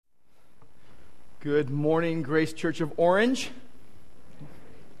Good morning, Grace Church of Orange.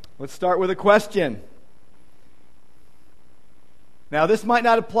 Let's start with a question. Now, this might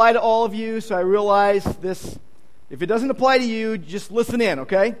not apply to all of you, so I realize this. If it doesn't apply to you, just listen in,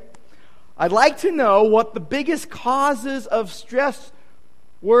 okay? I'd like to know what the biggest causes of stress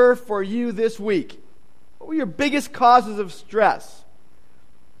were for you this week. What were your biggest causes of stress?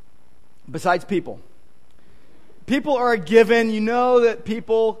 Besides people. People are a given. You know that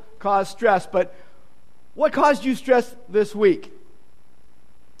people cause stress, but what caused you stress this week?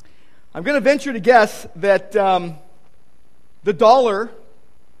 I'm going to venture to guess that the dollar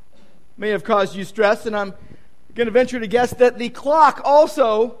may have caused you stress, and I'm going to venture to guess that the clock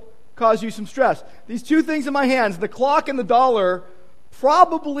also caused you some stress. These two things in my hands, the clock and the dollar,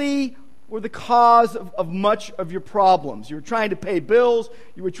 probably were the cause of much of your problems. You were trying to pay bills,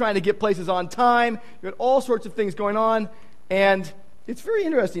 you were trying to get places on time, you had all sorts of things going on, and it's very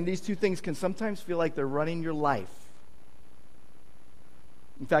interesting. These two things can sometimes feel like they're running your life.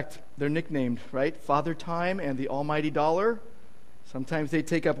 In fact, they're nicknamed, right? Father Time and the Almighty Dollar. Sometimes they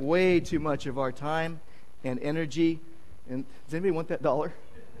take up way too much of our time and energy. And does anybody want that dollar?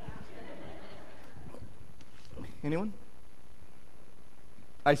 Anyone?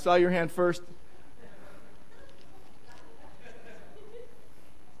 I saw your hand first.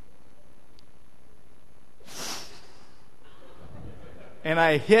 And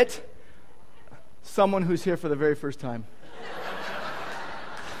I hit someone who's here for the very first time.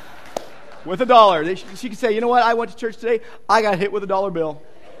 With a dollar. She could say, you know what, I went to church today, I got hit with a dollar bill.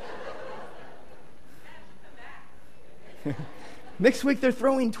 Next week they're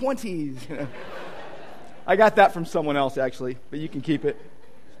throwing 20s. I got that from someone else, actually, but you can keep it.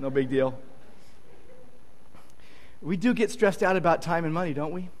 It's no big deal. We do get stressed out about time and money,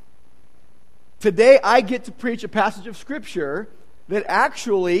 don't we? Today I get to preach a passage of Scripture that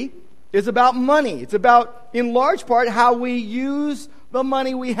actually is about money. It's about, in large part, how we use the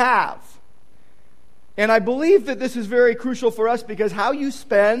money we have. And I believe that this is very crucial for us because how you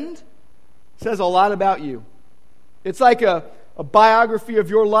spend says a lot about you. It's like a biography of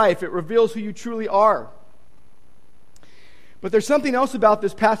your life. It reveals who you truly are. But there's something else about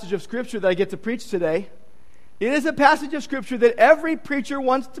this passage of Scripture that I get to preach today. It is a passage of Scripture that every preacher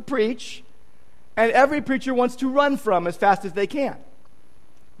wants to preach and every preacher wants to run from as fast as they can.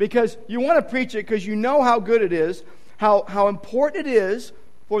 Because you want to preach it because you know how good it is, how important it is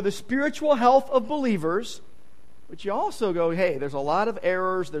for the spiritual health of believers, but you also go, hey, there's a lot of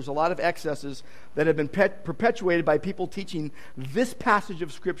errors, there's a lot of excesses that have been perpetuated by people teaching this passage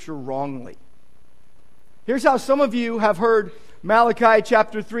of Scripture wrongly. Here's how some of you have heard Malachi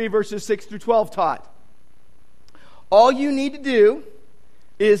chapter 3, verses 6 through 12 taught. All you need to do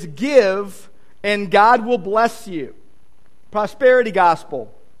is give, and God will bless you. Prosperity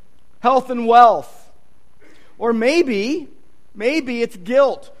gospel. Health and wealth. Or maybe it's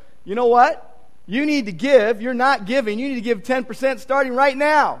guilt. You know what? You need to give. You're not giving. You need to give 10% starting right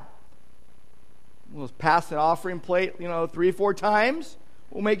now. We'll just pass an offering plate, 3 or 4 times.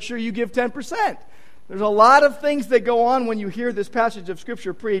 We'll make sure you give 10%. There's a lot of things that go on when you hear this passage of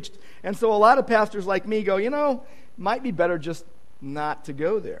Scripture preached. And so a lot of pastors like me go, it might be better just not to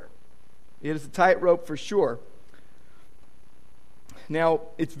go there. It is a tightrope for sure. Now,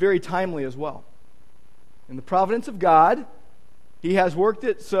 it's very timely as well. In the providence of God, He has worked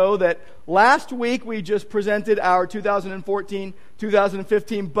it so that last week we just presented our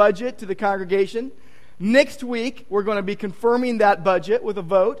 2014-2015 budget to the congregation. Next week, we're going to be confirming that budget with a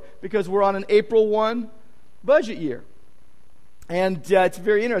vote because we're on an April 1 budget year. And it's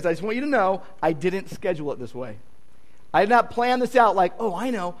very interesting. I just want you to know I didn't schedule it this way. I did not plan this out like, I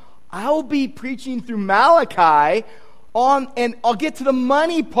know, I'll be preaching through Malachi and I'll get to the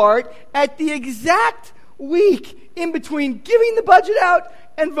money part at the exact week in between giving the budget out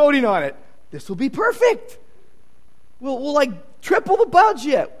and voting on it. This will be perfect. We'll triple the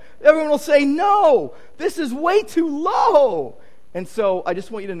budget. Everyone will say, no, this is way too low. And so I just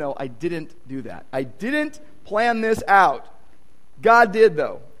want you to know I didn't do that. I didn't plan this out. God did,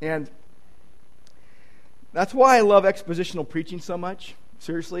 though. And that's why I love expositional preaching so much,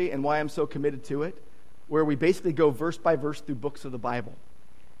 seriously, and why I'm so committed to it, where we basically go verse by verse through books of the Bible.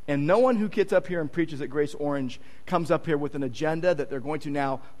 And no one who gets up here and preaches at Grace Orange comes up here with an agenda that they're going to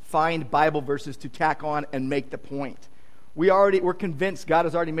now find Bible verses to tack on and make the point. We're convinced God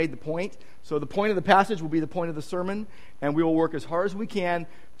has already made the point. So the point of the passage will be the point of the sermon, and we will work as hard as we can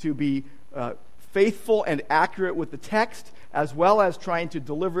to be faithful and accurate with the text, as well as trying to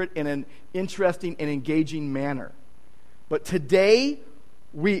deliver it in an interesting and engaging manner. But today,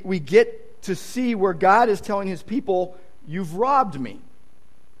 we get to see where God is telling His people, you've robbed me.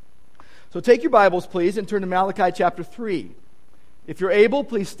 So take your Bibles, please, and turn to Malachi chapter 3. If you're able,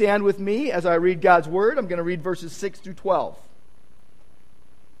 please stand with me as I read God's Word. I'm going to read verses 6 through 12.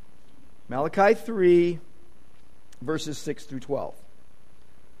 Malachi 3, verses 6 through 12.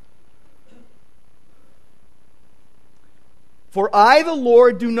 For I, the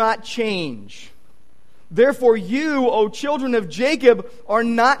Lord, do not change. Therefore you, O children of Jacob, are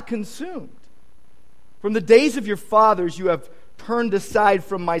not consumed. From the days of your fathers you have turned aside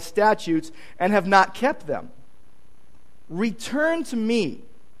from my statutes and have not kept them. Return to me,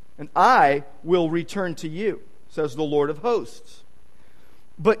 and I will return to you, says the Lord of hosts.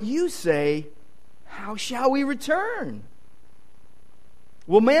 But you say, how shall we return?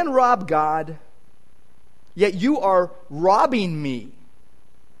 Will man rob God? Yet you are robbing me.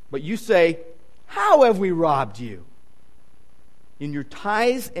 But you say, how have we robbed you? In your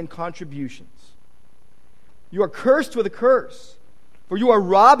tithes and contributions. You are cursed with a curse, for you are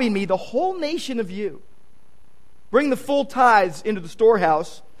robbing me, the whole nation, of you. Bring the full tithes into the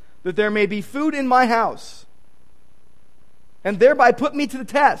storehouse, that there may be food in my house, and thereby put me to the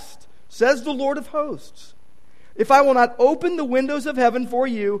test, says the Lord of hosts. If I will not open the windows of heaven for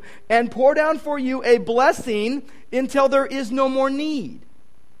you and pour down for you a blessing until there is no more need.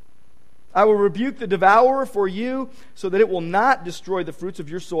 I will rebuke the devourer for you, so that it will not destroy the fruits of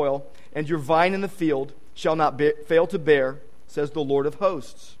your soil, and your vine in the field shall not fail to bear, says the Lord of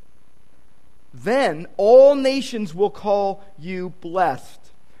hosts. Then all nations will call you blessed,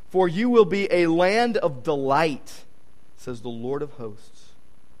 for you will be a land of delight, says the Lord of hosts.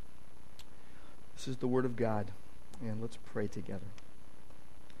 This is the word of God, and let's pray together.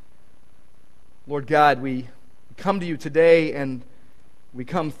 Lord God, we come to you today, and we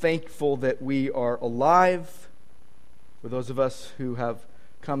come thankful that we are alive. For those of us who have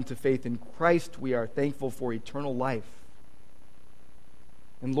come to faith in Christ, we are thankful for eternal life.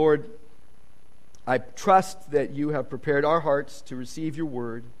 And Lord, I trust that you have prepared our hearts to receive your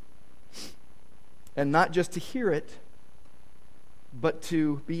word, and not just to hear it, but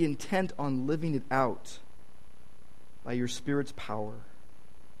to be intent on living it out by your Spirit's power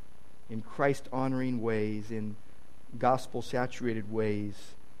in Christ-honoring ways, in gospel-saturated ways,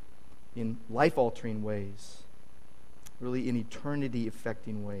 in life-altering ways, really in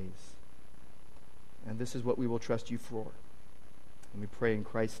eternity-affecting ways. And this is what we will trust you for. And we pray in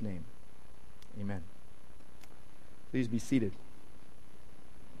Christ's name. Amen. Please be seated.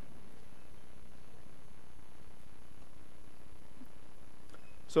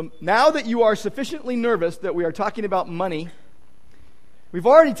 So now that you are sufficiently nervous that we are talking about money, we've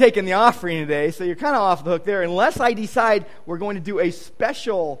already taken the offering today, so you're kind of off the hook there, unless I decide we're going to do a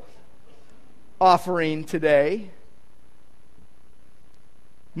special offering today.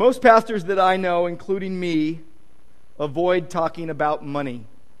 Most pastors that I know, including me, avoid talking about money.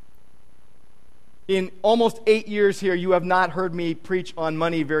 In almost 8 years here, you have not heard me preach on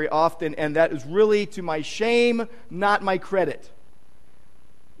money very often, and that is really to my shame, not my credit.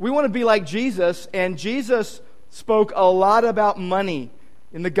 We want to be like Jesus, and Jesus spoke a lot about money.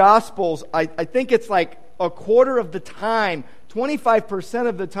 In the Gospels, I think it's like a quarter of the time, 25%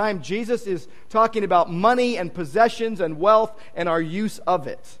 of the time, Jesus is talking about money and possessions and wealth and our use of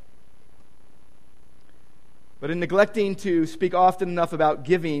it. But in neglecting to speak often enough about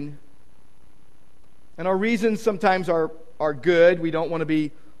giving, and our reasons sometimes are good. We don't want to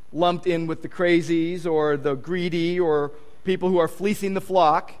be lumped in with the crazies or the greedy or people who are fleecing the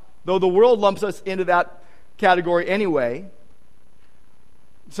flock, though the world lumps us into that category anyway.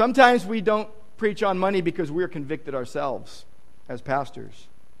 Sometimes we don't preach on money because we're convicted ourselves as pastors.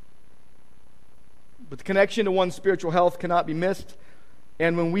 But the connection to one's spiritual health cannot be missed.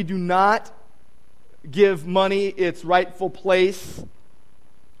 And when we do not give money its rightful place,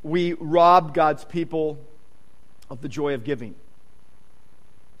 we rob God's people of the joy of giving.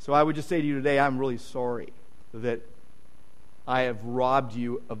 So I would just say to you today, I'm really sorry that I have robbed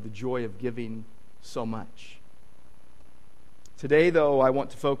you of the joy of giving so much. Today, though, I want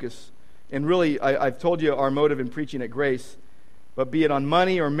to focus, and really, I've told you our motive in preaching at Grace, but be it on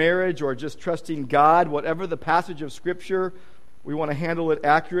money or marriage or just trusting God, whatever the passage of Scripture, we want to handle it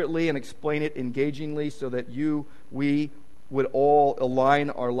accurately and explain it engagingly so that we would all align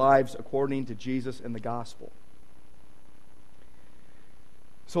our lives according to Jesus and the gospel.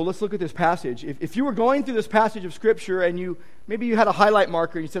 So let's look at this passage. If you were going through this passage of Scripture and maybe you had a highlight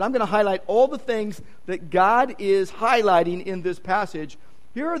marker and you said, I'm going to highlight all the things that God is highlighting in this passage,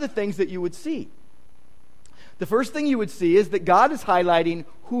 here are the things that you would see. The first thing you would see is that God is highlighting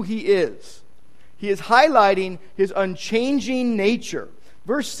who He is. He is highlighting His unchanging nature.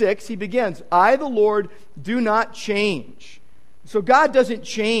 Verse 6, He begins, I, the Lord, do not change. So God doesn't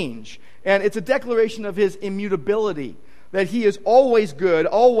change. And it's a declaration of his immutability, that he is always good,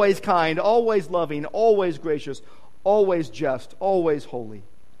 always kind, always loving, always gracious, always just, always holy.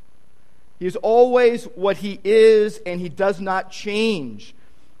 He is always what he is, and he does not change.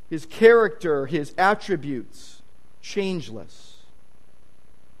 His character, his attributes, changeless.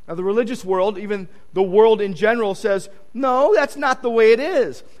 Now, the religious world, even the world in general, says, no, that's not the way it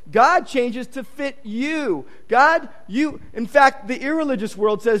is. God changes to fit you. In fact, the irreligious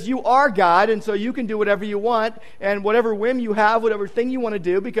world says you are God, and so you can do whatever you want, and whatever whim you have, whatever thing you want to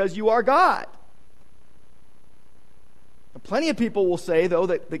do, because you are God. Now, plenty of people will say, though,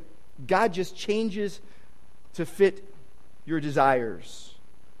 that God just changes to fit your desires.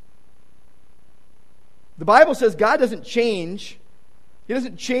 The Bible says God doesn't change. He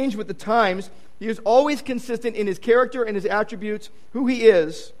doesn't change with the times. He is always consistent in his character and his attributes, who he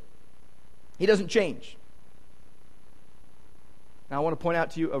is. He doesn't change. Now, I want to point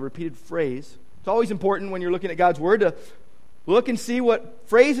out to you a repeated phrase. It's always important when you're looking at God's Word to look and see what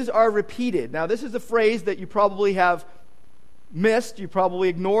phrases are repeated. Now, this is a phrase that you probably have missed. You probably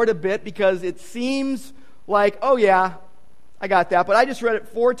ignored a bit because it seems like, oh yeah, I got that. But I just read it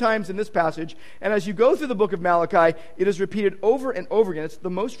 4 times in this passage. And as you go through the book of Malachi, it is repeated over and over again. It's the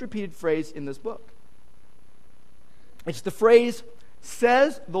most repeated phrase in this book. It's the phrase,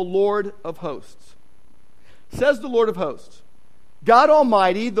 says the Lord of hosts. Says the Lord of hosts. God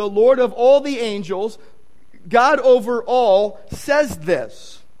Almighty, the Lord of all the angels, God over all, says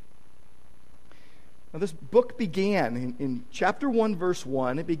this. Now, this book began in chapter 1, verse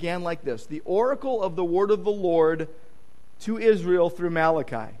 1. It began like this. The oracle of the word of the Lord to Israel through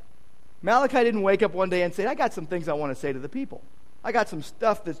Malachi. Malachi didn't wake up one day and say, I got some things I want to say to the people. I got some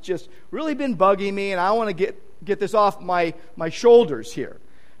stuff that's just really been bugging me, and I want to get this off my shoulders here.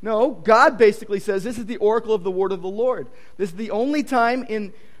 No, God basically says this is the oracle of the word of the Lord. This is the only time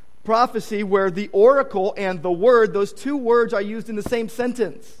in prophecy where the oracle and the word, those 2 words are used in the same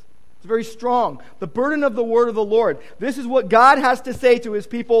sentence. It's very strong. The burden of the word of the Lord. This is what God has to say to his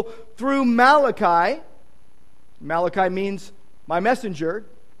people through Malachi. Malachi means my messenger.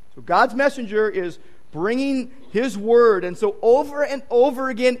 So God's messenger is bringing his word. And so over and over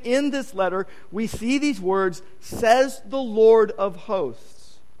again in this letter, we see these words, says the Lord of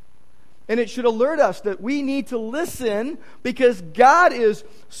hosts. And it should alert us that we need to listen because God is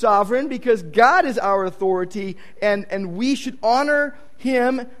sovereign, because God is our authority, and we should honor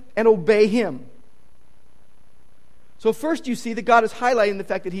him and obey him. So first you see that God is highlighting the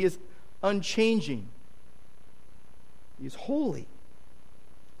fact that he is unchanging. He is holy.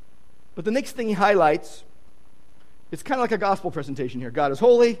 But the next thing he highlights, it's kind of like a gospel presentation here. God is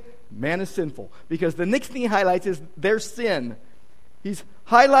holy, man is sinful. Because the next thing he highlights is their sin. He's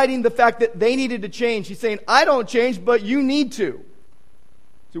highlighting the fact that they needed to change. He's saying, I don't change, but you need to.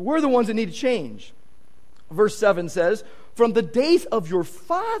 So we're the ones that need to change. Verse 7 says, from the days of your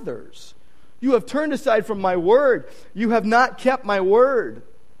fathers, you have turned aside from my word. You have not kept my word.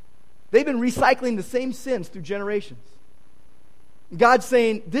 They've been recycling the same sins through generations. God's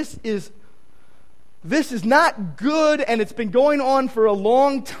saying, this is not good, and it's been going on for a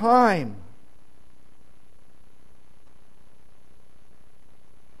long time.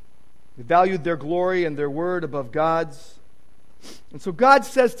 They valued their glory and their word above God's. And so God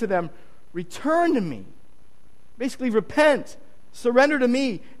says to them, return to me. Basically, repent, surrender to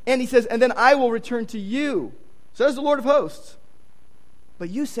me. And he says, and then I will return to you. Says the Lord of hosts. But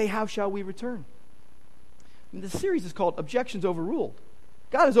you say, how shall we return? And the series is called Objections Overruled.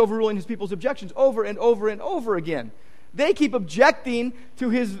 God is overruling his people's objections over and over and over again. They keep objecting to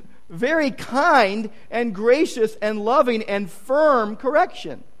his very kind and gracious and loving and firm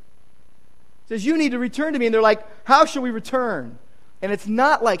correction. He says, you need to return to me. And they're like, how shall we return? And it's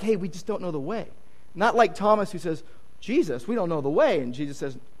not like, hey, we just don't know the way. Not like Thomas who says, Jesus, we don't know the way. And Jesus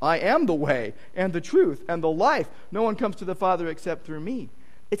says, I am the way and the truth and the life. No one comes to the Father except through me.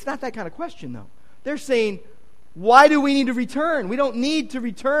 It's not that kind of question, though. They're saying, why do we need to return? We don't need to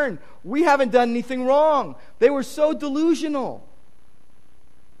return. We haven't done anything wrong. They were so delusional.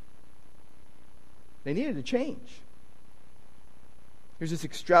 They needed to change. There's this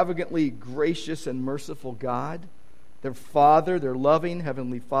extravagantly gracious and merciful God, their Father, their loving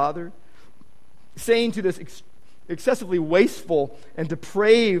Heavenly Father, saying to this excessively wasteful and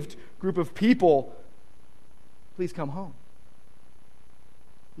depraved group of people, please come home.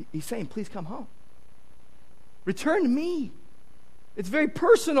 He's saying, please come home. Return to me. It's very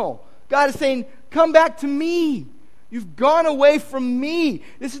personal. God is saying, come back to me. You've gone away from me.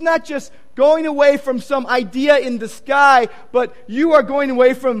 This is not just going away from some idea in the sky, but you are going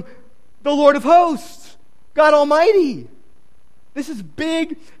away from the Lord of hosts, God Almighty. This is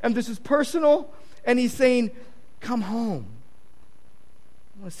big and this is personal. And he's saying, come home.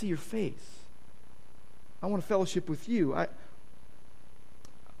 I want to see your face. I want to fellowship with you. I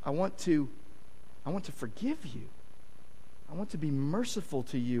want to forgive you. I want to be merciful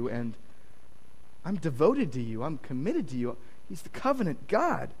to you, and I'm devoted to you. I'm committed to you. He's the covenant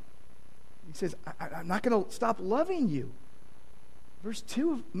God. He says, I'm not going to stop loving you. Verse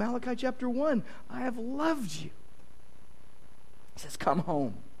 2 of Malachi chapter 1, I have loved you. He says, come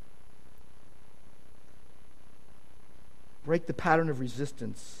home. Break the pattern of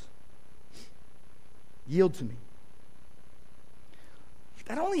resistance. Yield to me.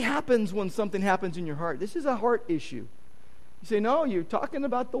 That only happens when something happens in your heart. This is a heart issue. You say, no, you're talking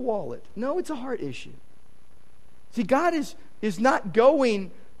about the wallet. No, it's a heart issue. See, God is not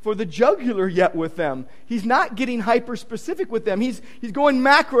going for the jugular yet with them. He's not getting hyper-specific with them. He's going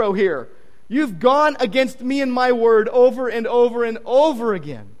macro here. You've gone against me and my word over and over and over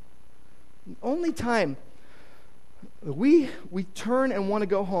again. The only time we turn and want to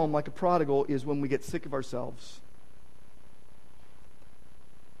go home like a prodigal is when we get sick of ourselves.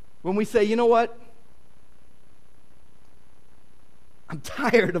 When we say, you know what? I'm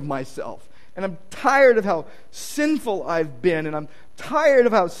tired of myself. And I'm tired of how sinful I've been. And I'm tired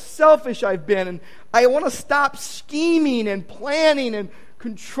of how selfish I've been. And I want to stop scheming and planning and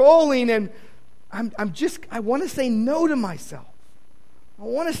controlling. And I want to say no to myself. I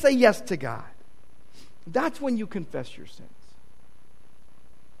want to say yes to God. That's when you confess your sins.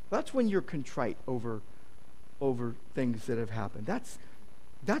 That's when you're contrite over things that have happened.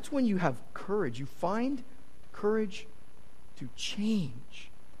 That's when you have courage. You find courage to change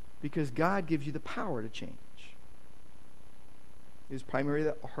because God gives you the power to change. It is primarily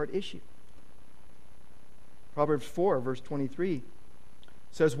a heart issue. Proverbs 4, verse 23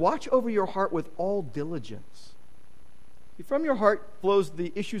 says, watch over your heart with all diligence. See, from your heart flows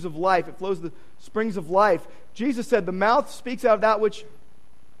the issues of life. It flows the springs of life. Jesus said the mouth speaks out of that which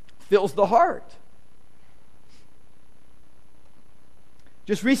fills the heart.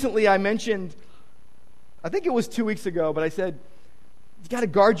 Just recently I mentioned, I think it was 2 weeks ago, but I said, you got to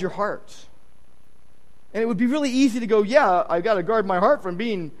guard your heart. And it would be really easy to go, yeah, I've got to guard my heart from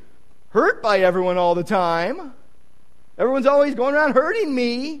being hurt by everyone all the time. Everyone's always going around hurting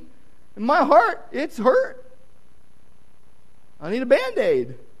me. And my heart, it's hurt. I need a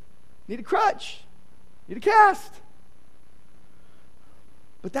Band-Aid. Need a crutch. Need a cast.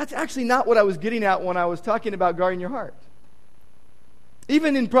 But that's actually not what I was getting at when I was talking about guarding your heart.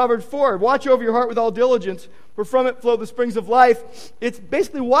 Even in Proverbs 4, watch over your heart with all diligence, for from it flow the springs of life. It's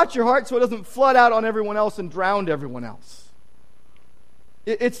basically watch your heart so it doesn't flood out on everyone else and drown everyone else.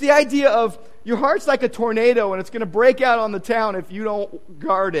 It's the idea of your heart's like a tornado and it's going to break out on the town if you don't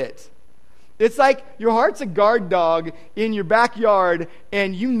guard it. It's like your heart's a guard dog in your backyard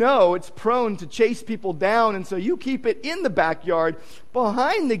and you know it's prone to chase people down, and so you keep it in the backyard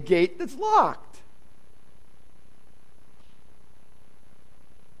behind the gate that's locked.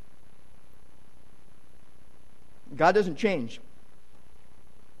 God doesn't change.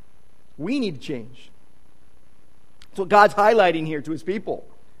 We need to change. That's what God's highlighting here to his people.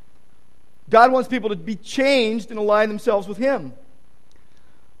 God wants people to be changed and align themselves with him.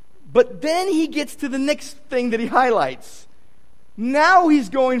 But then he gets to the next thing that he highlights. Now he's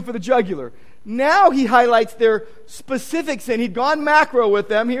going for the jugular. Now he highlights their specific sin. He'd gone macro with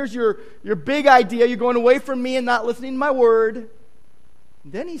them. Here's your big idea. You're going away from me and not listening to my word.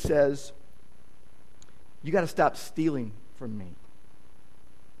 And then he says, you got to stop stealing from me.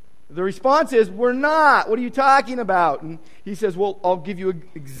 The response is, we're not. What are you talking about? And he says, well, I'll give you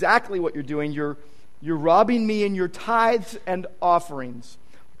exactly what you're doing. You're robbing me in your tithes and offerings,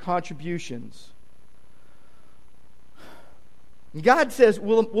 contributions. And God says,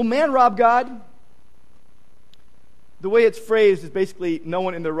 will man rob God? The way it's phrased is basically no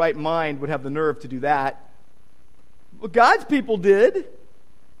one in their right mind would have the nerve to do that. Well, God's people did.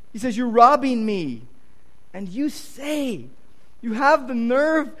 He says, you're robbing me. And you say, you have the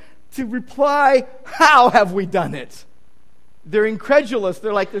nerve to reply, how have we done it? They're incredulous.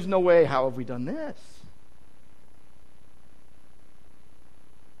 They're like, there's no way. How have we done this?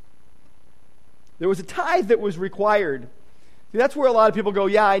 There was a tithe that was required. See, that's where a lot of people go,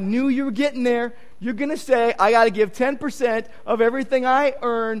 yeah, I knew you were getting there. You're going to say, I got to give 10% of everything I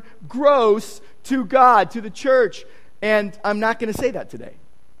earn gross to God, to the church. And I'm not going to say that today.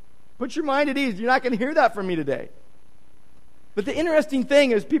 Put your mind at ease. You're not going to hear that from me today. But the interesting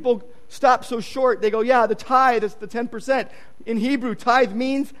thing is people stop so short. They go, yeah, the tithe is the 10%. In Hebrew, tithe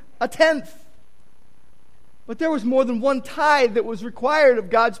means a tenth. But there was more than one tithe that was required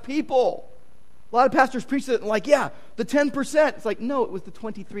of God's people. A lot of pastors preach it and like, yeah, the 10%. It's like, no, it was the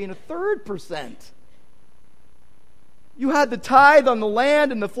 23.33%. You had the tithe on the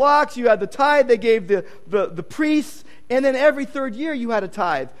land and the flocks. You had the tithe they gave the priests. And then every third year you had a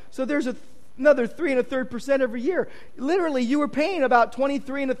tithe. So there's another 3.33% every year. Literally, you were paying about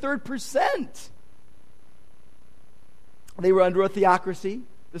 23.33%. They were under a theocracy.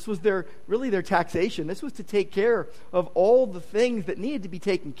 This was their taxation. This was to take care of all the things that needed to be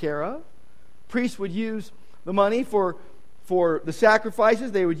taken care of. Priests would use the money for the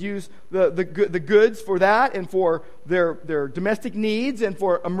sacrifices. They would use the goods for that and for their domestic needs and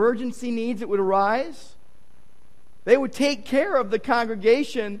for emergency needs that would arise. They would take care of the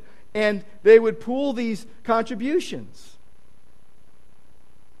congregation and they would pool these contributions.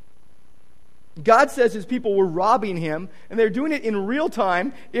 God says his people were robbing him, and they're doing it in real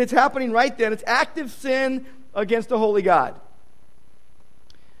time. It's happening right then. It's active sin against a holy God.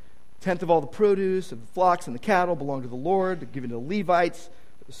 10th of all the produce of the flocks and the cattle belong to the Lord, given to the Levites,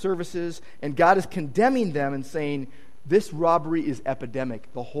 the services, and God is condemning them and saying, this robbery is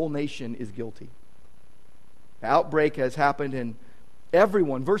epidemic. The whole nation is guilty. The outbreak has happened, and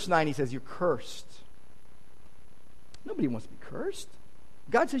everyone, verse 9, he says, you're cursed. Nobody wants to be cursed.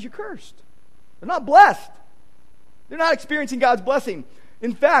 God says you're cursed. They're not blessed. They're not experiencing God's blessing.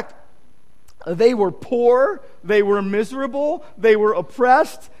 In fact, they were poor, they were miserable, they were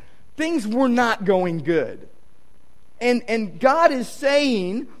oppressed. Things were not going good. And God is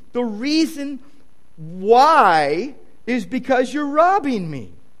saying the reason why is because you're robbing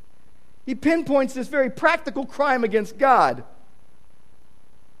me. He pinpoints this very practical crime against God.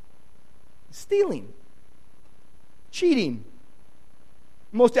 Stealing. Cheating.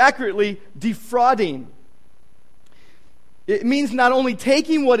 Most accurately, defrauding. It means not only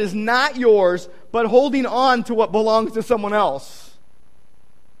taking what is not yours, but holding on to what belongs to someone else.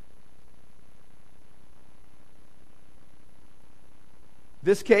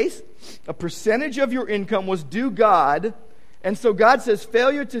 This case, a percentage of your income was due God, and so God says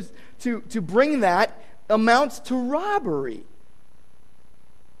failure to bring that amounts to robbery.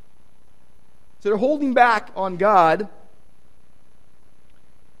 So they're holding back on God.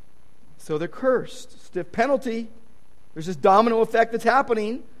 So they're cursed. Stiff penalty. There's this domino effect that's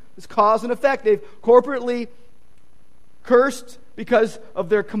happening. This cause and effect. They've corporately cursed because of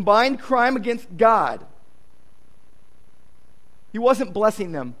their combined crime against God. He wasn't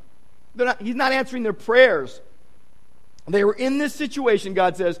blessing them. He's not answering their prayers. They were in this situation,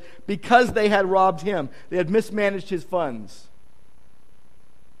 God says, because they had robbed him. They had mismanaged his funds.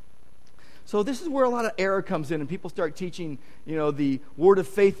 So this is where a lot of error comes in, and people start teaching, the word of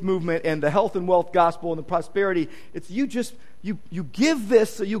faith movement and the health and wealth gospel and the prosperity. It's you give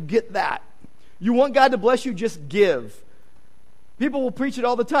this so you get that. You want God to bless you, just give. People will preach it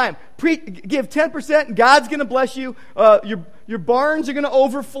all the time. Give 10% and God's going to bless you. Your barns are going to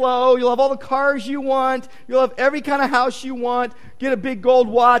overflow. You'll have all the cars you want. You'll have every kind of house you want. Get a big gold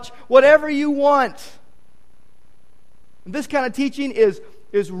watch. Whatever you want. And this kind of teaching is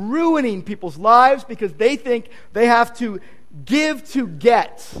ruining people's lives because they think they have to give to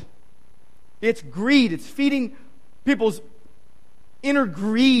get. It's greed. It's feeding people's inner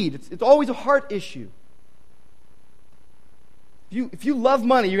greed. It's always a heart issue. If you love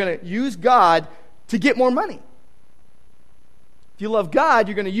money, you're going to use God to get more money. If you love God,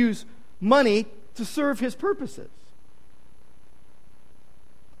 you're going to use money to serve his purposes.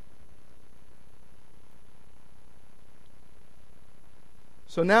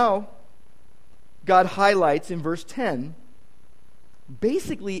 So now, God highlights in verse 10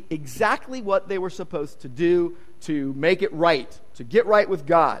 basically exactly what they were supposed to do to make it right, to get right with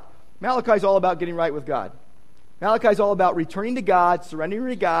God. Malachi is all about getting right with God. Malachi is all about returning to God, surrendering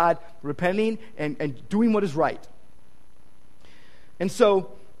to God, repenting, and doing what is right. And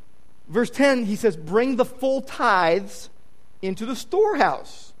so, verse 10, he says, bring the full tithes into the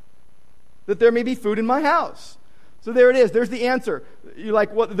storehouse, that there may be food in my house. So there it is. There's the answer. You're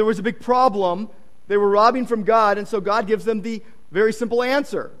like, what? There was a big problem. They were robbing from God, and so God gives them the very simple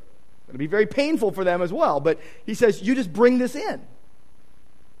answer. It'll be very painful for them as well, but he says, you just bring this in.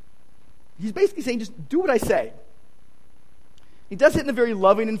 He's basically saying, just do what I say. He does it in a very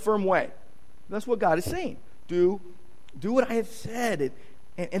loving and firm way. That's what God is saying. Do what I have said.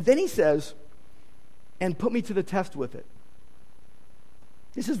 And then he says, and put me to the test with it.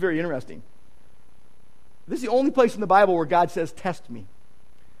 This is very interesting. This is the only place in the Bible where God says, test me.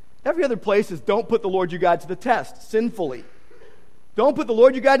 Every other place is, don't put the Lord your God to the test sinfully. Don't put the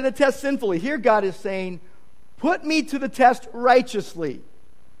Lord your God to the test sinfully. Here God is saying, put me to the test righteously.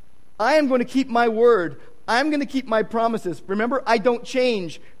 I am going to keep my word. I'm going to keep my promises. Remember, I don't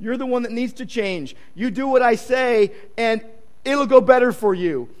change. You're the one that needs to change. You do what I say, and it'll go better for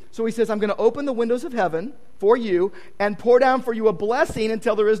you. So he says, I'm going to open the windows of heaven for you and pour down for you a blessing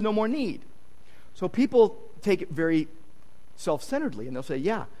until there is no more need. So people take it very self-centeredly, and they'll say,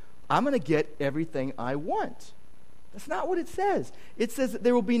 yeah, I'm going to get everything I want. That's not what it says. It says that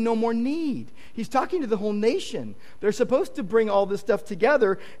there will be no more need. He's talking to the whole nation. They're supposed to bring all this stuff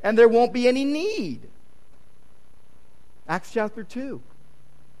together, and there won't be any need. Acts chapter 2.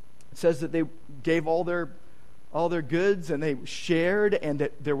 It says that they gave all their goods, and they shared, and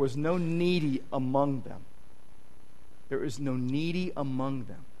that there was no needy among them. There is no needy among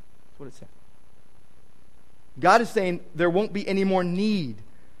them. That's what it said. God is saying there won't be any more need.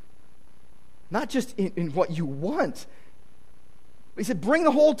 Not just in what you want. He said, bring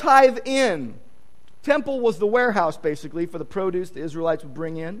the whole tithe in. Temple was the warehouse, basically, for the produce the Israelites would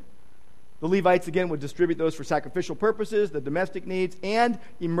bring in. The Levites, again, would distribute those for sacrificial purposes, the domestic needs, and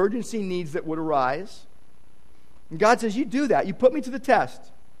emergency needs that would arise. And God says, you do that. You put me to the test.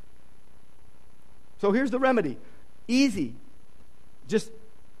 So here's the remedy. Easy. Just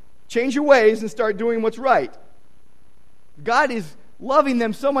change your ways and start doing what's right. God is loving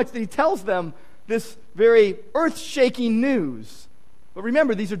them so much that he tells them this very earth-shaking news. But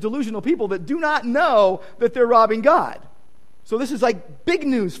remember, these are delusional people that do not know that they're robbing God. So this is like big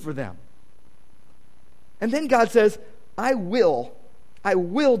news for them. And then God says, I will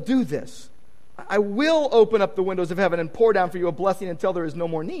do this. I will open up the windows of heaven and pour down for you a blessing until there is no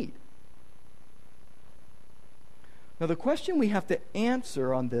more need. Now the question we have to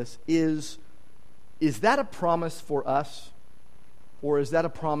answer on this is that a promise for us? Or is that a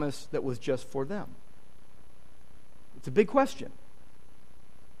promise that was just for them? It's a big question.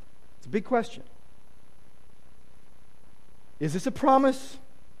 It's a big question. Is this a promise?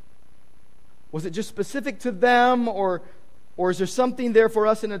 Was it just specific to them? Or is there something there for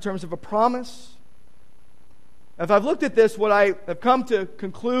us in terms of a promise? If I've looked at this, what I have come to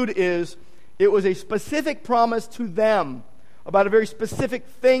conclude is it was a specific promise to them about a very specific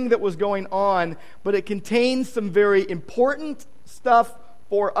thing that was going on, but it contains some very important stuff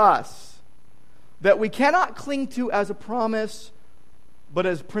for us that we cannot cling to as a promise, but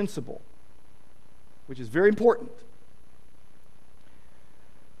as principle, which is very important.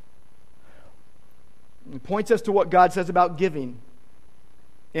 It points us to what God says about giving,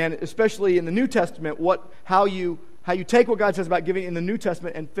 and especially in the New Testament, how you take what God says about giving in the New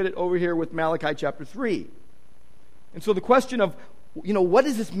Testament and fit it over here with Malachi chapter 3. And so the question of, what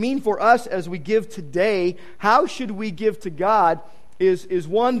does this mean for us as we give today? How should we give to God is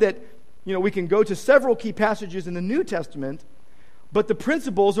one that, we can go to several key passages in the New Testament, but the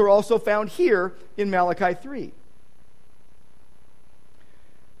principles are also found here in Malachi 3.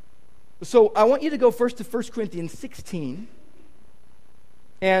 So I want you to go first to 1 Corinthians 16,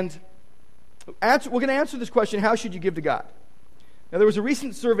 and we're going to answer this question, how should you give to God? Now there was a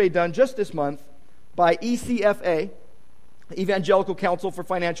recent survey done just this month by ECFA, Evangelical Council for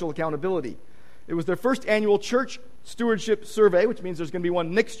Financial Accountability. It was their first annual church stewardship survey, which means there's going to be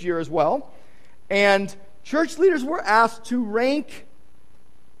one next year as well. And church leaders were asked to rank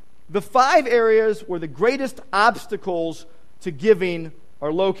the 5 areas where the greatest obstacles to giving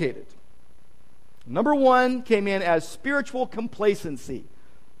are located. Number 1 came in as spiritual complacency,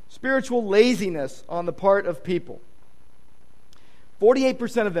 spiritual laziness on the part of people.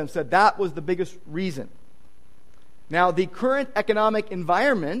 48% of them said that was the biggest reason. Now, the current economic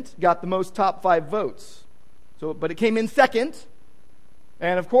environment got the most top 5 votes. But it came in second.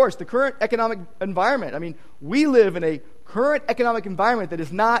 And of course, the current economic environment, we live in a current economic environment that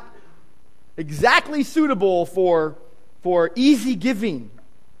is not exactly suitable for easy giving.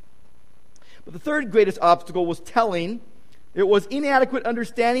 But the third greatest obstacle was telling. It was inadequate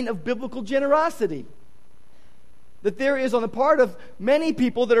understanding of biblical generosity. That there is on the part of many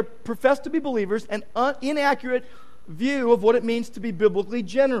people that are professed to be believers an inaccurate view of what it means to be biblically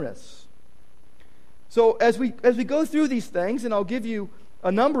generous. So as we go through these things, and I'll give you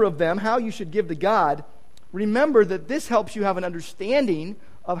a number of them, how you should give to God, remember that this helps you have an understanding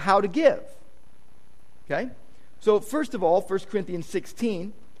of how to give. Okay? So first of all, 1 Corinthians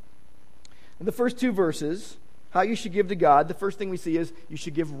 16, in the first 2 verses, how you should give to God, the first thing we see is you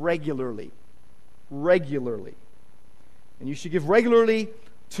should give regularly. Regularly. And you should give regularly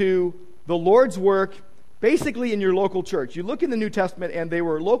to the Lord's work, basically in your local church. You look in the New Testament, and they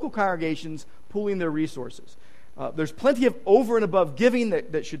were local congregations pooling their resources. There's plenty of over and above giving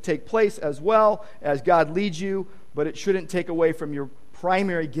that should take place as well as God leads you, but it shouldn't take away from your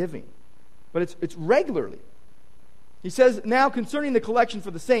primary giving. But it's regularly. He says, now concerning the collection for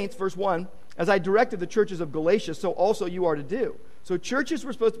the saints, verse 1, As I directed the churches of Galatia, so also you are to do. So churches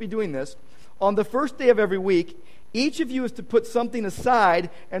were supposed to be doing this. On the first day of every week, each of you is to put something aside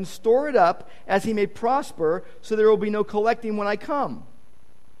and store it up as he may prosper, so there will be no collecting when I come.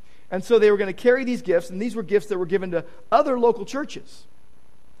 And so they were going to carry these gifts, and these were gifts that were given to other local churches.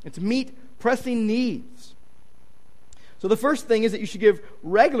 And to meet pressing needs. So the first thing is that you should give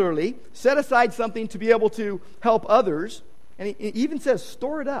regularly, set aside something to be able to help others. And it even says,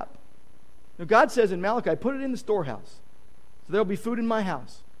 store it up. Now God says in Malachi, put it in the storehouse. So there will be food in my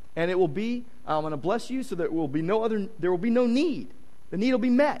house. And it will be, I'm going to bless you so there will be no need. The need will be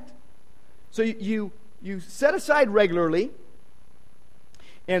met. So you set aside regularly.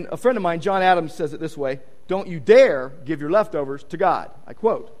 And a friend of mine, John Adams, says it this way: don't you dare give your leftovers to God. I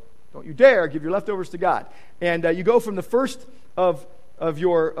quote, don't you dare give your leftovers to God. And you go from the first of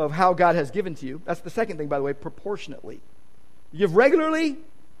how God has given to you. That's the second thing, by the way, proportionately. You give regularly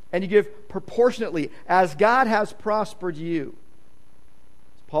and you give proportionately as God has prospered you.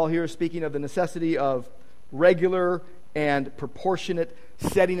 Paul here is speaking of the necessity of regular and proportionate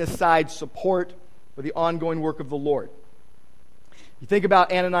setting aside support for the ongoing work of the Lord. You think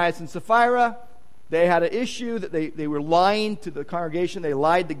about Ananias and Sapphira. They had an issue that they were lying to the congregation. They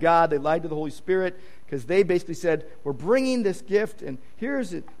lied to God. They lied to the Holy Spirit because they basically said, we're bringing this gift and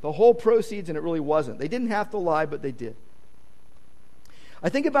here's it, the whole proceeds, and it really wasn't. They didn't have to lie, but they did. I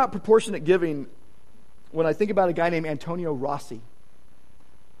think about proportionate giving when I think about a guy named Antonio Rossi.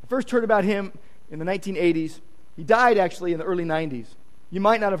 I first heard about him in the 1980s. He died actually in the early 90s. You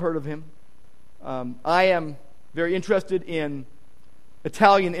might not have heard of him. I am very interested in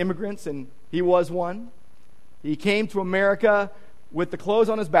Italian immigrants, and he was one. He came to America with the clothes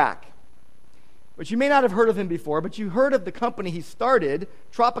on his back. But you may not have heard of him before, but you heard of the company he started,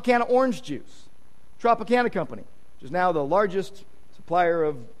 Tropicana Orange Juice. Tropicana Company, which is now the largest supplier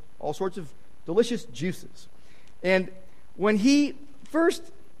of all sorts of delicious juices. And when he first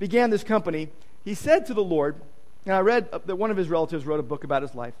began this company, he said to the Lord, and I read that one of his relatives wrote a book about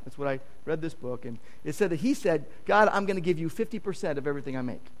his life. That's what I read, this book. And it said that he said, God, I'm going to give you 50% of everything I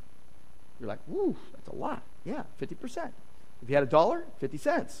make. You're like, woo, that's a lot. Yeah, 50%. If you had $1, 50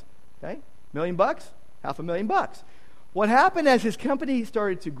 cents. Okay? $1 million, $500,000. What happened as his company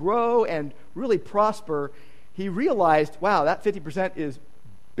started to grow and really prosper, he realized, wow, that 50% is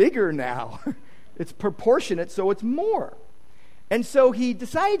bigger now. It's proportionate, so it's more. And so he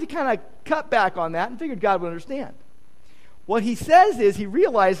decided to kind of cut back on that and figured God would understand. What he says is he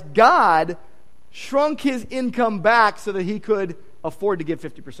realized God shrunk his income back so that he could afford to give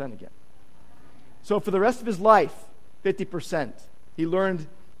 50% again. So for the rest of his life, 50%. He learned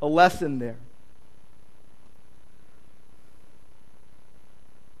a lesson there.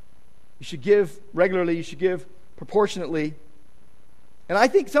 You should give regularly. You should give proportionately. And I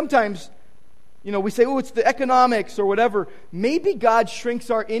think sometimes, we say, it's the economics or whatever. Maybe God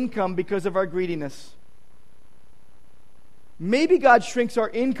shrinks our income because of our greediness. Maybe God shrinks our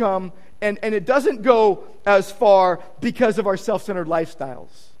income and it doesn't go as far because of our self-centered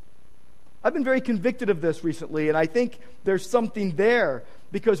lifestyles. I've been very convicted of this recently, and I think there's something there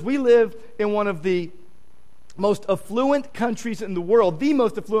because we live in one of the most affluent countries in the world, the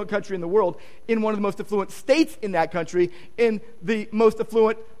most affluent country in the world, in one of the most affluent states in that country, in one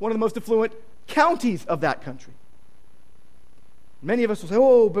of the most affluent counties of that country. Many of us will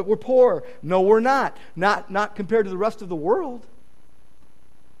say, but we're poor. No, we're not. Not compared to the rest of the world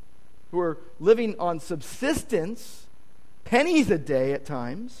who are living on subsistence, pennies a day at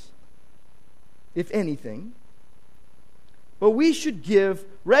times, if anything. But we should give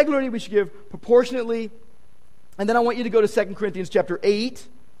regularly, we should give proportionately. And then I want you to go to 2 Corinthians chapter 8.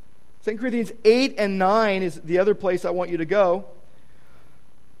 2 Corinthians 8 and 9 is the other place I want you to go.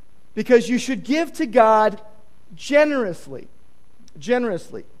 Because you should give to God generously.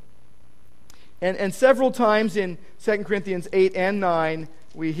 Generously. And several times in 2 Corinthians 8 and 9,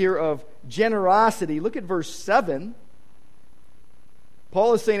 we hear of generosity. Look at verse 7.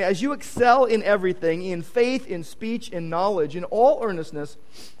 Paul is saying, as you excel in everything, in faith, in speech, in knowledge, in all earnestness,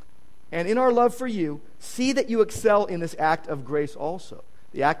 and in our love for you, see that you excel in this act of grace also.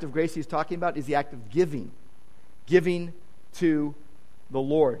 The act of grace he's talking about is the act of giving. Giving to the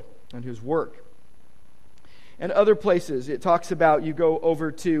Lord and his work. And other places, it talks about, you go over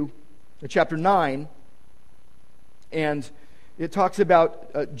to chapter 9, and it talks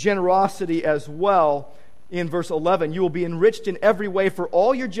about generosity as well. In verse 11, you will be enriched in every way for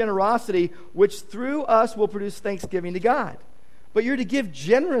all your generosity, which through us will produce thanksgiving to God. But you're to give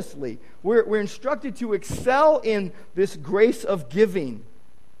generously. We're instructed to excel in this grace of giving.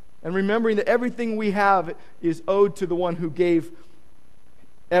 And remembering that everything we have is owed to the one who gave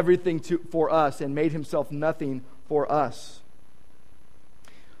everything for us and made himself nothing for us.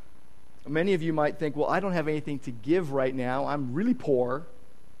 Many of you might think, well, I don't have anything to give right now. I'm really poor,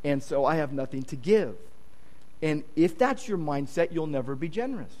 and so I have nothing to give. And if that's your mindset, you'll never be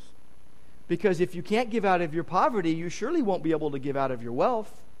generous. Because if you can't give out of your poverty, you surely won't be able to give out of your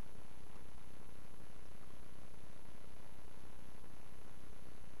wealth.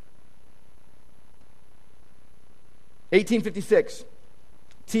 (1856),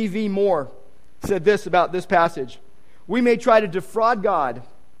 T.V. Moore said this about this passage. "We may try to defraud God,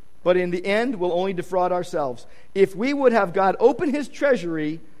 but in the end we'll only defraud ourselves. If we would have God open his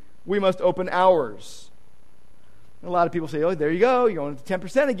treasury, we must open ours." And a lot of people say, oh, there you go, you're going to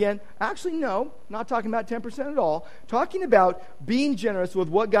 10% again. Actually, no, not talking about 10% at all. Talking about being generous with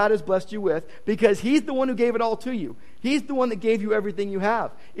what God has blessed you with, because he's the one who gave it all to you. He's the one that gave you everything you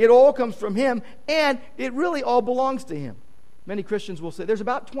have. It all comes from him, and it really all belongs to him. Many Christians will say, there's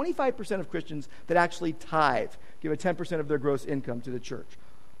about 25% of Christians that actually tithe, give a 10% of their gross income to the church.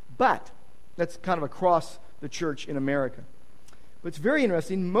 But that's kind of across the church in America. But it's very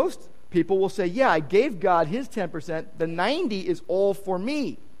interesting. Most people will say, yeah, I gave God his 10%. The 90 is all for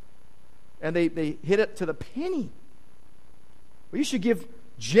me. And they hit it to the penny. Well, you should give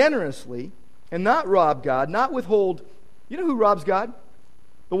generously and not rob God, not withhold. You know who robs God?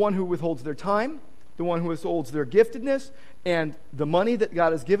 The one who withholds their time, the one who withholds their giftedness and the money that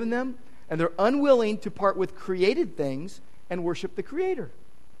God has given them, and they're unwilling to part with created things and worship the Creator.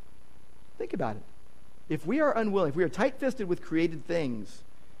 Think about it. If we are unwilling, if we are tight-fisted with created things,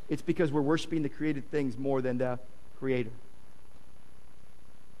 it's because we're worshiping the created things more than the Creator.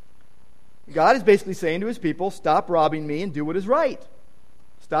 God is basically saying to his people, stop robbing me and do what is right.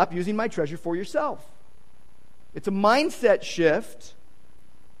 Stop using my treasure for yourself. It's a mindset shift.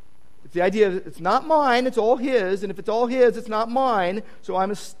 It's the idea that it's not mine, it's all his, and if it's all his, it's not mine, so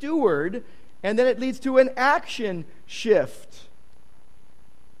I'm a steward, and then it leads to an action shift.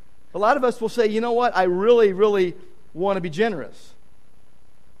 A lot of us will say, you know what, I really, really want to be generous.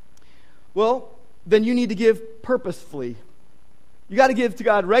 Well, then you need to give purposefully. You got to give to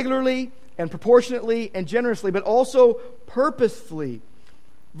God regularly and proportionately and generously, but also purposefully.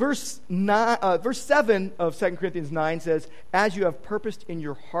 Verse 7 of 2 Corinthians 9 says, as you have purposed in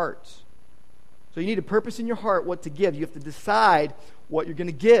your heart. So you need to purpose in your heart what to give. You have to decide what you're going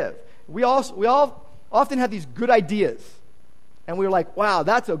to give. We all often have these good ideas. And we're like, wow,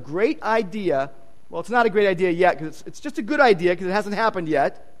 that's a great idea. Well, it's not a great idea yet because it's just a good idea because it hasn't happened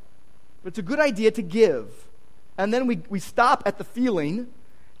yet. But it's a good idea to give. And then we stop at the feeling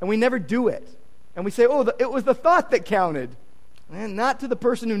and we never do it. And we say, oh, it was the thought that counted. And not to the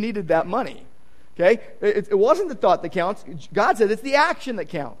person who needed that money. Okay? It wasn't the thought that counts. God said it's the action that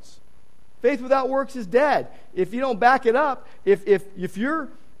counts. Faith without works is dead. If you don't back it up, if your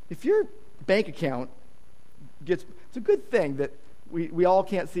bank account gets... It's a good thing that we all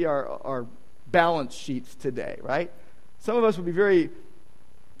can't see our balance sheets today, right? Some of us would be very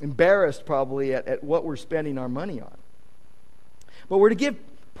embarrassed probably at what we're spending our money on. But we're to give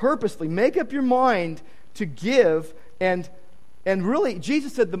purposely. Make up your mind to give, and really,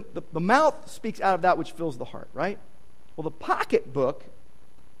 Jesus said the mouth speaks out of that which fills the heart, right? Well, the pocketbook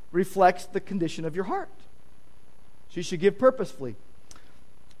reflects the condition of your heart. So you should give purposefully.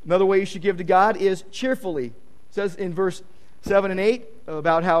 Another way you should give to God is cheerfully. It says in verse 7 and 8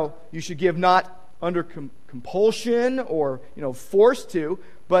 about how you should give not under compulsion or forced to,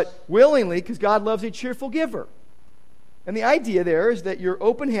 but willingly, because God loves a cheerful giver. And the idea there is that you're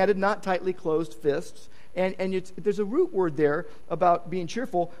open-handed, not tightly closed fists. And there's a root word there about being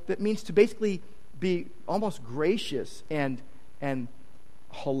cheerful that means to basically be almost gracious and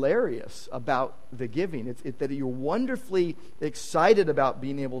hilarious about the giving. It's that you're wonderfully excited about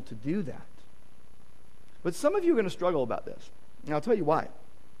being able to do that. But some of you are going to struggle about this. And I'll tell you why.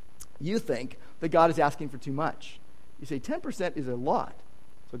 You think that God is asking for too much. You say 10% is a lot,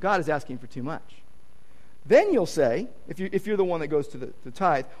 so God is asking for too much. Then you'll say, if you're the one that goes to the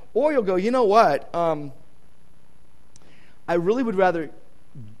tithe, or you'll go, you know what, I really would rather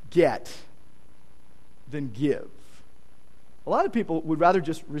get than give. A lot of people would rather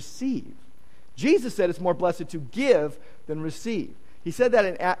just receive. Jesus said it's more blessed to give than receive. He said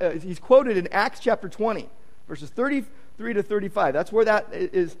that he's quoted in Acts chapter 20, verses 33 to 35. That's where that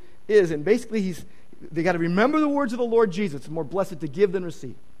is. And basically they got to remember the words of the Lord Jesus. It's more blessed to give than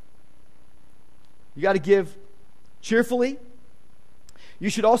receive. You got to give cheerfully.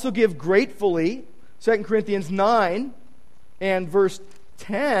 You should also give gratefully. 2 Corinthians 9 and verse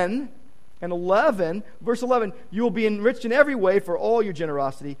 10 and 11. Verse 11, you will be enriched in every way for all your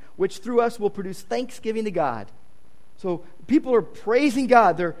generosity, which through us will produce thanksgiving to God. So people are praising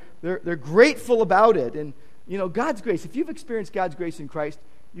God. They're grateful about it. And, God's grace, if you've experienced God's grace in Christ,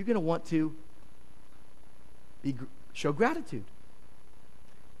 you're going to want to show gratitude.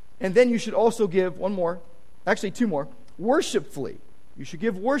 And then you should also give two more, worshipfully. You should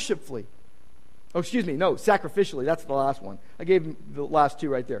give worshipfully. Sacrificially. That's the last one. I gave the last two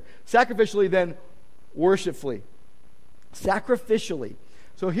right there. Sacrificially, then worshipfully. Sacrificially.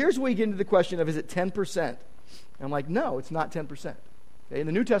 So here's where you get into the question of, is it 10%? And I'm like, no, it's not 10%. Okay? In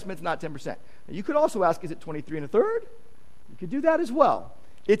the New Testament, it's not 10%. Now, you could also ask, is it 23 1/3? You could do that as well.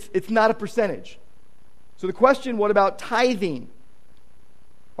 It's not a percentage. So the question, what about tithing?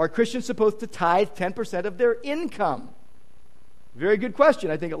 Are Christians supposed to tithe 10% of their income? Very good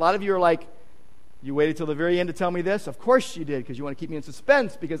question. I think a lot of you are like, you waited till the very end to tell me this? Of course you did, because you want to keep me in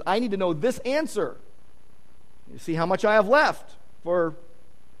suspense, because I need to know this answer. You see how much I have left for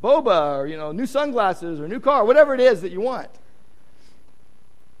boba, or new sunglasses, or new car, whatever it is that you want.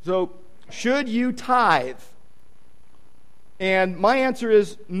 So, should you tithe? And my answer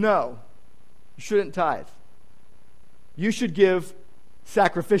is no. You shouldn't tithe. You should give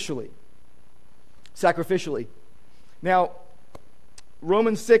sacrificially. Sacrificially. Now,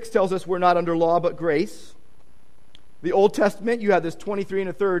 Romans 6 tells us we're not under law but grace. The Old Testament, you had this 23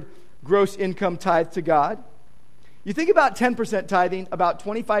 1/3 gross income tithe to God. You think about 10% tithing, about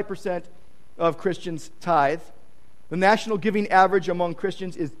 25% of Christians tithe. The national giving average among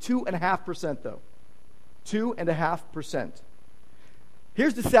Christians is 2.5%, though. 2.5%.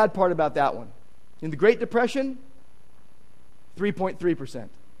 Here's the sad part about that one. In the Great Depression, 3.3%.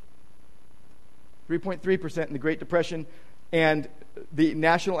 3.3% in the Great Depression, and the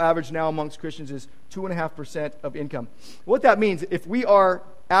national average now amongst Christians is 2.5% of income. What that means, if we are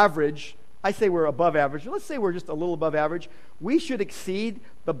average, I say we're above average, let's say we're just a little above average, we should exceed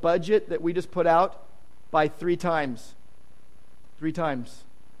the budget that we just put out by 3 times. 3 times.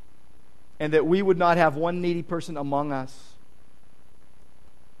 And that we would not have one needy person among us.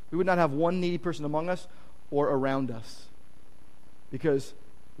 We would not have one needy person among us or around us. Because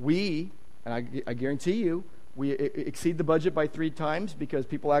we, and I guarantee you, we exceed the budget by 3 times because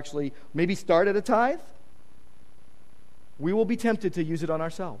people actually maybe start at a tithe. We will be tempted to use it on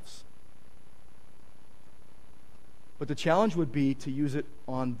ourselves. But the challenge would be to use it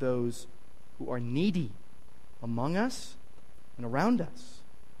on those who are needy among us and around us.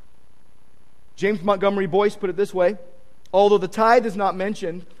 James Montgomery Boyce put it this way: although the tithe is not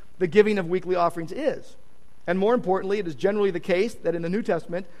mentioned, the giving of weekly offerings is. And more importantly, it is generally the case that in the New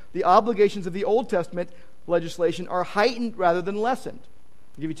Testament, the obligations of the Old Testament legislation are heightened rather than lessened.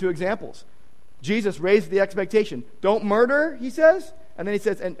 I'll give you 2 examples. Jesus raised the expectation. Don't murder, he says, and then he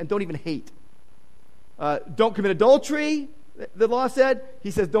says, and don't even hate. Don't commit adultery, the law said.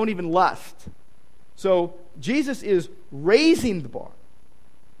 He says, don't even lust. So Jesus is raising the bar.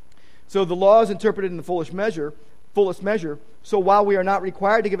 So the law is interpreted in the fullest measure. So while we are not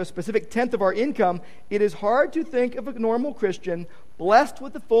required to give a specific tenth of our income, it is hard to think of a normal Christian blessed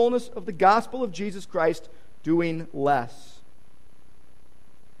with the fullness of the gospel of Jesus Christ doing less.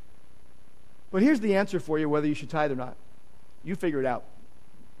 But here's the answer for you, whether you should tithe or not. You figure it out.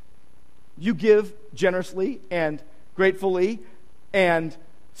 You give generously and gratefully and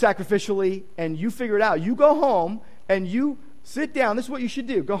sacrificially, and you figure it out. You go home and you sit down. This is what you should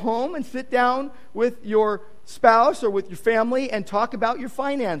do. Go home and sit down with your spouse or with your family and talk about your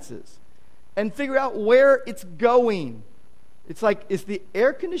finances and figure out where it's going. It's like, is the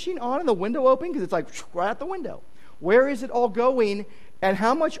air conditioning on and the window open? Because it's like right out the window. Where is it all going? And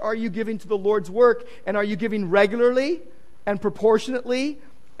how much are you giving to the Lord's work? And are you giving regularly and proportionately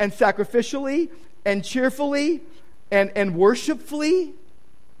and sacrificially and cheerfully and worshipfully?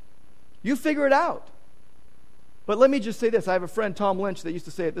 You figure it out. But let me just say this. I have a friend, Tom Lynch, that used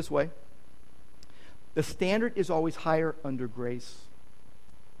to say it this way. The standard is always higher under grace.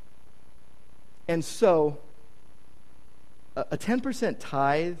 And so, a 10%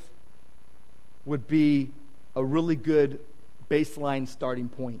 tithe would be a really good baseline starting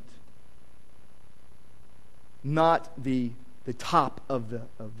point. Not the top of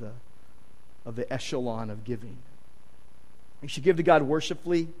the echelon of giving. You should give to God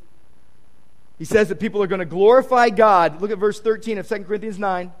worshipfully. He says that people are going to glorify God. Look at verse 13 of 2 Corinthians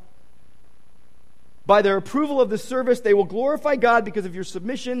 9. By their approval of the service, they will glorify God because of your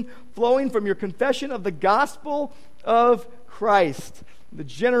submission flowing from your confession of the gospel of Christ, the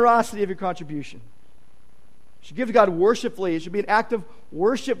generosity of your contribution. You should give to God worshipfully. It should be an act of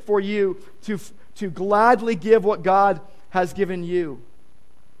worship for you to gladly give what God has given you.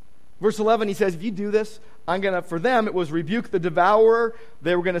 Verse 11, he says, if you do this, For them, it was rebuke the devourer.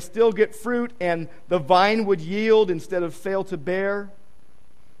 They were going to still get fruit, and the vine would yield instead of fail to bear.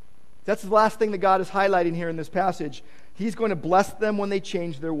 That's the last thing that God is highlighting here in this passage. He's going to bless them when they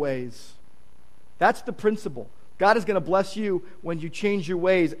change their ways. That's the principle. God is going to bless you when you change your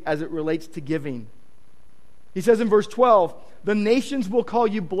ways as it relates to giving. He says in verse 12, the nations will call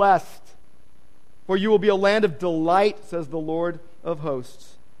you blessed, for you will be a land of delight, says the Lord of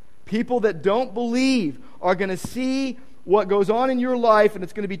hosts. People that don't believe are going to see what goes on in your life, and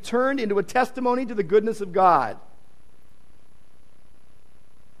it's going to be turned into a testimony to the goodness of God.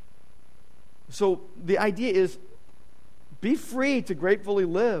 So the idea is, be free to gratefully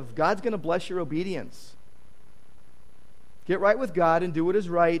live. God's going to bless your obedience. Get right with God and do what is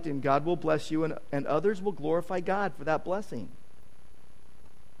right, and God will bless you, and others will glorify God for that blessing.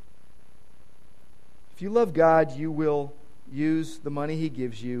 If you love God, you will use the money He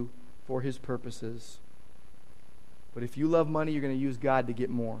gives you for His purposes. But if you love money, you're going to use God to get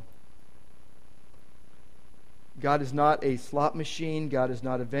more. God is not a slot machine. God is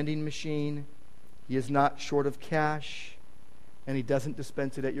not a vending machine. He is not short of cash, and He doesn't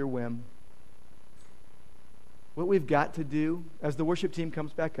dispense it at your whim. What we've got to do, as the worship team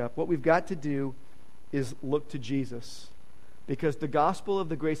comes back up, what we've got to do is look to Jesus. Because the gospel of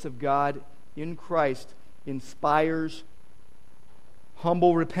the grace of God in Christ inspires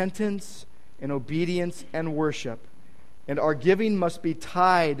humble repentance and obedience and worship. And our giving must be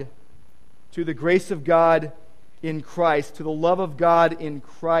tied to the grace of God in Christ, to the love of God in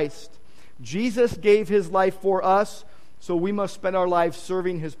Christ. Jesus gave His life for us, so we must spend our lives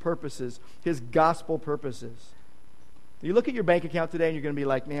serving His purposes, His gospel purposes. You look at your bank account today and you're going to be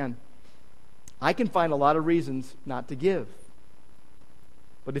like, man, I can find a lot of reasons not to give.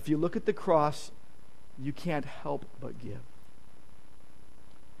 But if you look at the cross, you can't help but give.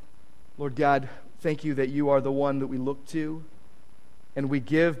 Lord God, thank You that You are the one that we look to, and we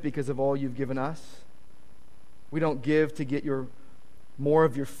give because of all You've given us. We don't give to get more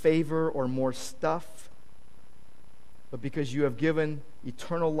of Your favor or more stuff, but because You have given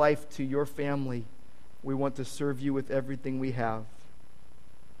eternal life to Your family, we want to serve You with everything we have.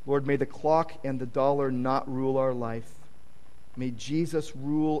 Lord, may the clock and the dollar not rule our life. May Jesus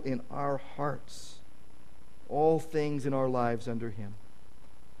rule in our hearts. All things in our lives under Him.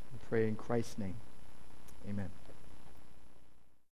 We pray in Christ's name. Amen.